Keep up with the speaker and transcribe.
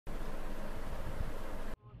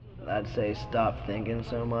I'd say stop thinking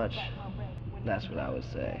so much. That's what I would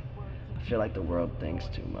say. I feel like the world thinks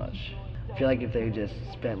too much. I feel like if they just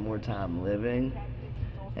spent more time living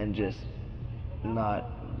and just not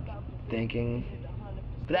thinking.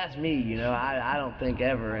 But that's me, you know, I don't think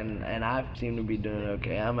ever, and I seem to be doing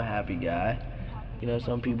okay. I'm a happy guy. You know,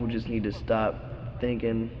 some people just need to stop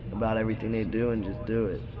thinking about everything they do and just do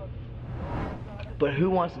it. But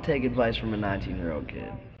who wants to take advice from a 19-year-old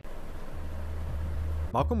kid?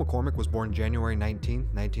 Malcolm McCormick was born January 19,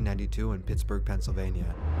 1992 in Pittsburgh,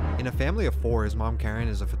 Pennsylvania. In a family of four, his mom Karen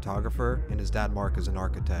is a photographer and his dad Mark is an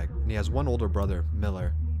architect, and he has one older brother,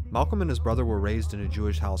 Miller. Malcolm and his brother were raised in a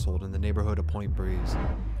Jewish household in the neighborhood of Point Breeze.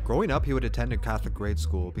 Growing up, he would attend a Catholic grade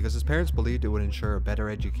school because his parents believed it would ensure a better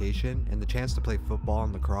education and the chance to play football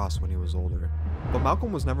and lacrosse when he was older. But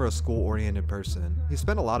Malcolm was never a school-oriented person. He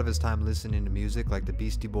spent a lot of his time listening to music like the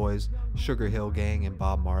Beastie Boys, Sugar Hill Gang, and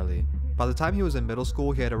Bob Marley. By the time he was in middle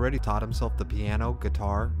school, he had already taught himself the piano,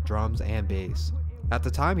 guitar, drums, and bass. At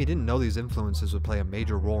the time, he didn't know these influences would play a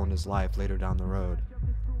major role in his life later down the road.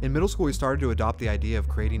 In middle school, he started to adopt the idea of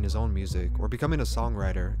creating his own music or becoming a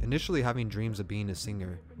songwriter, initially having dreams of being a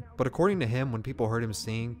singer. But according to him, when people heard him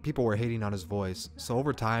sing, people were hating on his voice, so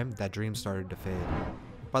over time, that dream started to fade.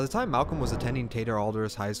 By the time Malcolm was attending Tater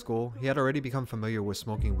Alderus High School, he had already become familiar with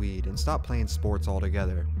smoking weed and stopped playing sports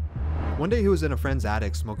altogether. One day he was in a friend's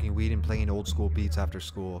attic smoking weed and playing old school beats after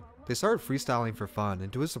school. They started freestyling for fun,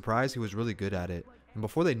 and to his surprise, he was really good at it, and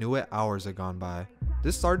before they knew it, hours had gone by.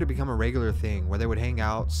 This started to become a regular thing where they would hang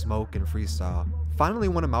out, smoke, and freestyle. Finally,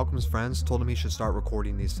 one of Malcolm's friends told him he should start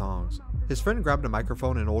recording these songs. His friend grabbed a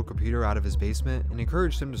microphone and an old computer out of his basement and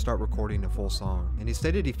encouraged him to start recording a full song, and he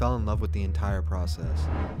stated he fell in love with the entire process.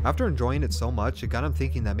 After enjoying it so much, it got him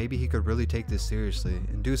thinking that maybe he could really take this seriously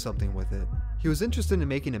and do something with it. He was interested in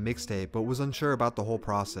making a mixtape but was unsure about the whole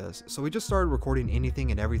process, so he just started recording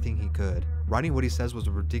anything and everything he could, writing what he says was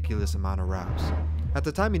a ridiculous amount of raps. At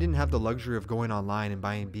the time, he didn't have the luxury of going online and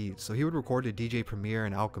buying beats, so he would record to DJ Premier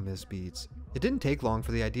and Alchemist beats. It didn't take long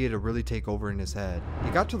for the idea to really take over in his head.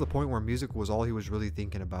 He got to the point where music was all he was really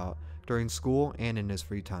thinking about, during school and in his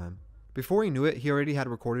free time. Before he knew it, he already had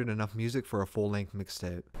recorded enough music for a full-length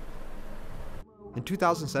mixtape. In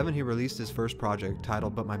 2007, he released his first project,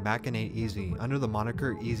 titled But My Mackin' Ain't Easy, under the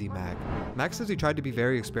moniker Easy Mac. Mac says he tried to be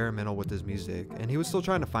very experimental with his music, and he was still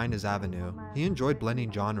trying to find his avenue. He enjoyed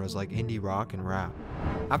blending genres like indie rock and rap.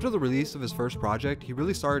 After the release of his first project, he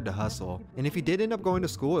really started to hustle, and if he did end up going to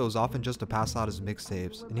school, it was often just to pass out his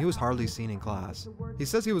mixtapes, and he was hardly seen in class. He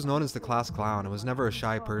says he was known as the class clown and was never a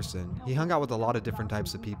shy person. He hung out with a lot of different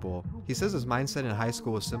types of people. He says his mindset in high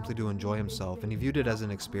school was simply to enjoy himself, and he viewed it as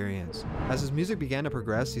an experience. As his music began to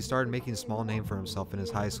progress, he started making a small name for himself in his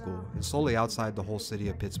high school, and slowly outside the whole city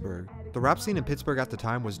of Pittsburgh. The rap scene in Pittsburgh at the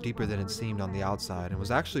time was deeper than it seemed on the outside, and was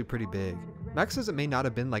actually pretty big. Mac says it may not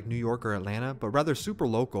have been like New York or Atlanta, but rather super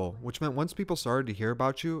local, which meant once people started to hear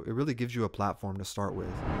about you, it really gives you a platform to start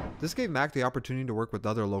with. This gave Mac the opportunity to work with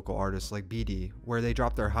other local artists like BD, where they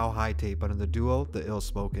dropped their How High tape under the duo The Ill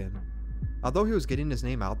Spoken. Although he was getting his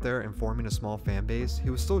name out there and forming a small fan base, he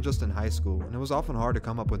was still just in high school, and it was often hard to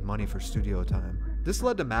come up with money for studio time. This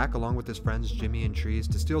led to Mac, along with his friends Jimmy and Trees,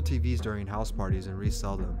 to steal TVs during house parties and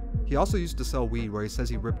resell them. He also used to sell weed, where he says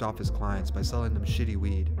he ripped off his clients by selling them shitty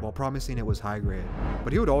weed, while promising it was high grade.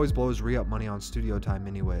 But he would always blow his re-up money on studio time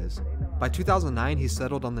anyways. By 2009, he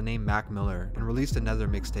settled on the name Mac Miller, and released another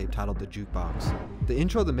mixtape titled The Jukebox. The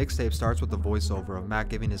intro of the mixtape starts with a voiceover of Mac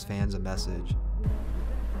giving his fans a message.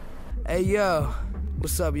 Hey yo,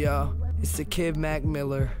 what's up y'all? It's the kid Mac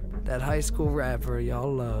Miller, that high school rapper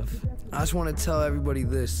y'all love. I just want to tell everybody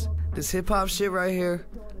this hip hop shit right here,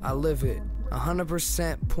 I live it.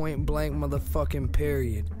 100% point blank motherfucking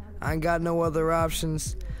period. I ain't got no other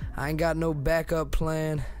options. I ain't got no backup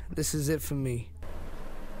plan. This is it for me.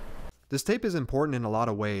 This tape is important in a lot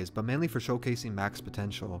of ways, but mainly for showcasing Mac's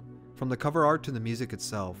potential. From the cover art to the music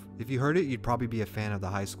itself, if you heard it, you'd probably be a fan of the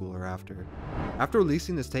high schooler after. After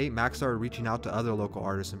releasing this tape, Mac started reaching out to other local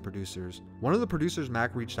artists and producers. One of the producers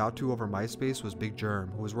Mac reached out to over MySpace was Big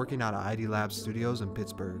Germ, who was working out at ID Labs Studios in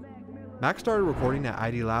Pittsburgh. Mac started recording at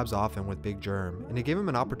ID Labs often with Big Germ, and it gave him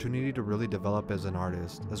an opportunity to really develop as an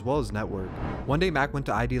artist, as well as network. One day Mac went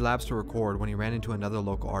to ID Labs to record when he ran into another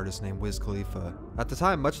local artist named Wiz Khalifa. At the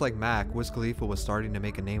time, much like Mac, Wiz Khalifa was starting to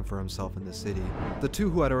make a name for himself in the city. The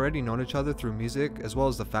two, who had already known each other through music, as well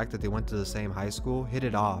as the fact that they went to the same high school, hit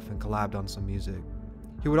it off and collabed on some music.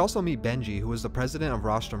 He would also meet Benji, who was the president of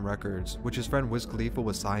Rostrum Records, which his friend Wiz Khalifa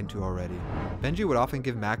was signed to already. Benji would often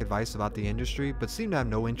give Mac advice about the industry, but seemed to have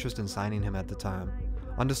no interest in signing him at the time.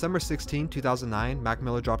 On December 16, 2009, Mac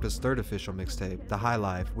Miller dropped his third official mixtape, The High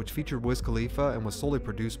Life, which featured Wiz Khalifa and was solely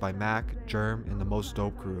produced by Mac, Germ, and the Most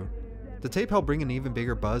Dope crew. The tape helped bring an even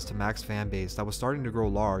bigger buzz to Mac's fan base that was starting to grow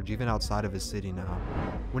large even outside of his city now.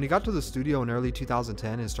 When he got to the studio in early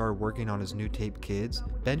 2010 and started working on his new tape Kids,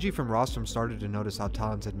 Benji from Rostrum started to notice how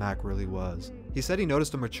talented Mac really was. He said he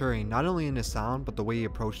noticed a maturing not only in his sound but the way he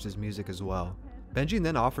approached his music as well. Benji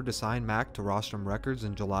then offered to sign Mac to Rostrum Records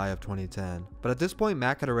in July of 2010, but at this point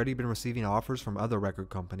Mac had already been receiving offers from other record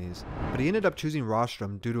companies, but he ended up choosing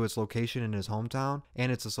Rostrum due to its location in his hometown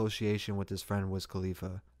and its association with his friend Wiz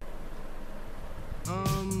Khalifa.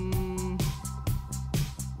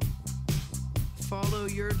 Follow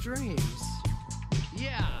your dreams.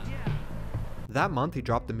 Yeah. That month, he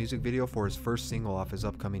dropped the music video for his first single off his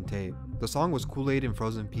upcoming tape. The song was Kool-Aid and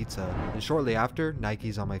Frozen Pizza, and shortly after,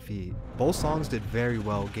 Nike's on My Feet. Both songs did very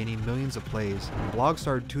well, gaining millions of plays, and blogs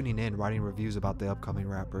started tuning in writing reviews about the upcoming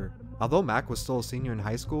rapper. Although Mac was still a senior in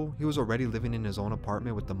high school, he was already living in his own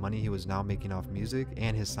apartment with the money he was now making off music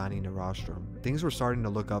and his signing to Rostrum. Things were starting to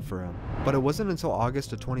look up for him. But it wasn't until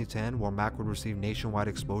August of 2010 where Mac would receive nationwide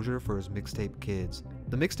exposure for his mixtape Kids.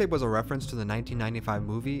 The mixtape was a reference to the 1995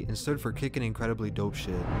 movie and stood for kicking incredibly dope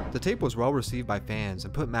shit. The tape was well received by fans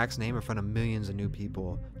and put Mac's name in front of millions of new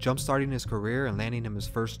people, jump-starting his career and landing him his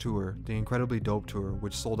first tour, the Incredibly Dope Tour,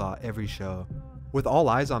 which sold out every show. With all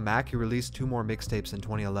eyes on Mac, he released 2 more mixtapes in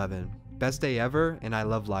 2011, Best Day Ever and I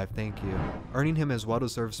Love Life, Thank You, earning him his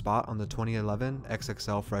well-deserved spot on the 2011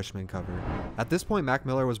 XXL Freshman cover. At this point, Mac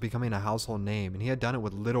Miller was becoming a household name, and he had done it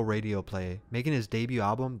with little radio play, making his debut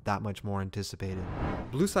album that much more anticipated.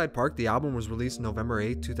 Blue Side Park, the album, was released November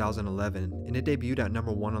 8, 2011, and it debuted at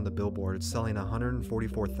number 1 on the Billboard, selling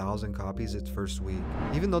 144,000 copies its first week.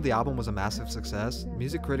 Even though the album was a massive success,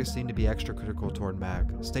 music critics seemed to be extra critical toward Mac,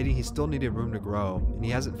 stating he still needed room to grow, and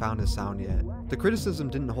he hasn't found his sound yet. The criticism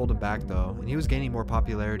didn't hold him back though, and he was gaining more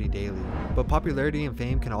popularity daily. But popularity and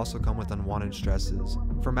fame can also come with unwanted stresses.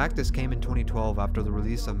 For Mac, this came in 2012 after the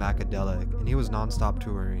release of Macadelic, and he was non-stop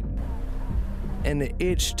touring. And the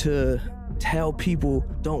itch to tell people,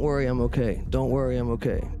 don't worry, I'm okay. Don't worry, I'm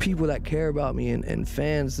okay. People that care about me and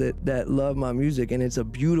fans that love my music, and it's a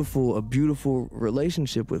beautiful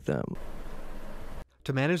relationship with them.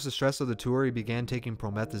 To manage the stress of the tour, he began taking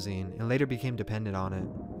promethazine and later became dependent on it.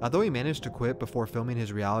 Although he managed to quit before filming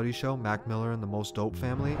his reality show Mac Miller and the Most Dope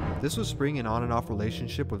Family, this was springing an on and off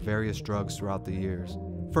relationship with various drugs throughout the years.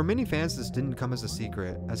 For many fans, this didn't come as a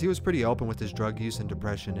secret, as he was pretty open with his drug use and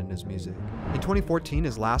depression in his music. In 2014,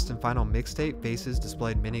 his last and final mixtape, Faces,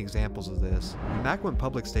 displayed many examples of this. And Mac went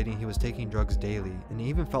public stating he was taking drugs daily, and he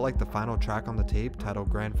even felt like the final track on the tape, titled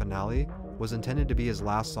Grand Finale, was intended to be his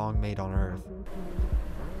last song made on Earth.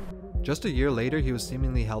 Just a year later, he was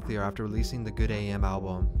seemingly healthier after releasing the Good AM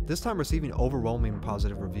album, this time receiving overwhelming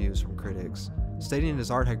positive reviews from critics, stating his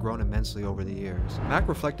art had grown immensely over the years. Mac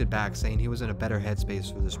reflected back, saying he was in a better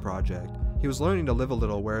headspace for this project. He was learning to live a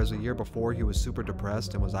little, whereas a year before he was super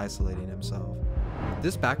depressed and was isolating himself.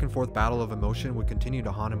 This back and forth battle of emotion would continue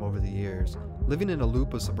to haunt him over the years, living in a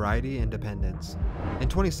loop of sobriety and dependence. In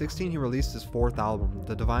 2016, he released his 4th album,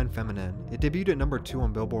 The Divine Feminine. It debuted at number 2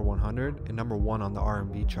 on Billboard 100 and number 1 on the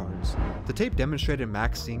R&B charts. The tape demonstrated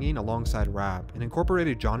Mac singing alongside rap and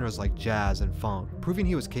incorporated genres like jazz and funk, proving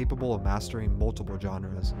he was capable of mastering multiple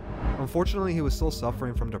genres. Unfortunately, he was still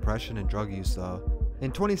suffering from depression and drug use though.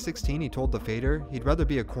 In 2016, he told The Fader he'd rather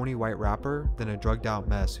be a corny white rapper than a drugged out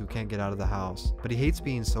mess who can't get out of the house, but he hates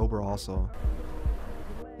being sober also.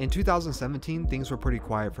 In 2017, things were pretty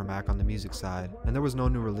quiet for Mac on the music side, and there was no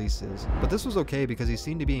new releases. But this was okay because he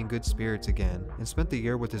seemed to be in good spirits again, and spent the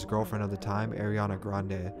year with his girlfriend of the time, Ariana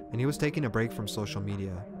Grande, and he was taking a break from social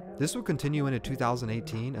media. This would continue into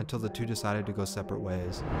 2018 until the two decided to go separate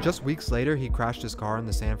ways. Just weeks later, he crashed his car in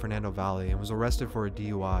the San Fernando Valley and was arrested for a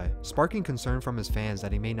DUI, sparking concern from his fans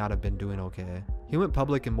that he may not have been doing okay. He went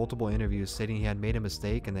public in multiple interviews stating he had made a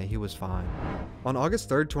mistake and that he was fine. On August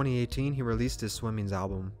 3rd, 2018, he released his Swimmings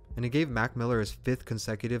album, and it gave Mac Miller his 5th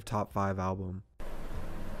consecutive top 5 album.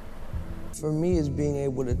 For me, it's being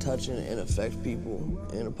able to touch and affect people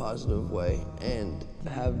in a positive way and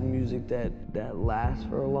have music that lasts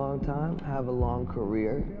for a long time, have a long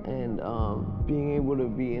career, and being able to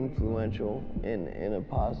be influential in a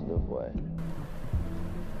positive way.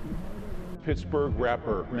 Pittsburgh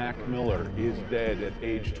rapper Mac Miller is dead at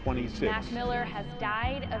age 26. Mac Miller has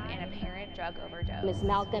died of an apparent drug overdose. Ms.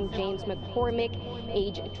 Malcolm James McCormick,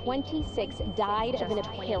 age 26, died of an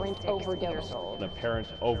apparent overdose. An apparent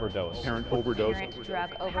overdose. Apparent overdose. Apparent drug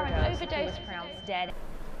overdose. He was pronounced dead.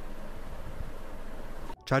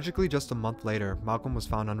 Tragically, just a month later, Malcolm was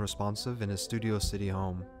found unresponsive in his Studio City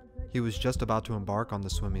home. He was just about to embark on the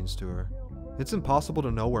Swimmings tour. It's impossible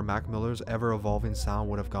to know where Mac Miller's ever-evolving sound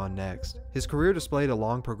would have gone next. His career displayed a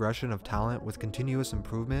long progression of talent with continuous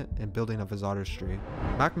improvement and building of his artistry.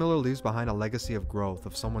 Mac Miller leaves behind a legacy of growth,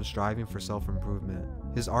 of someone striving for self-improvement.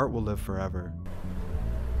 His art will live forever.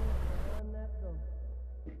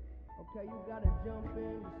 Okay, you gotta jump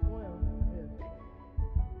in to swim.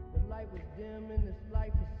 The light was dim in this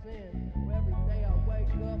life of sin. Every day I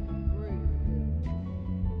wake up and breathe.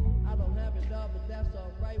 I don't have it all, but that's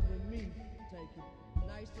alright with me. Take it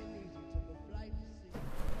nice and easy to the flight to sea.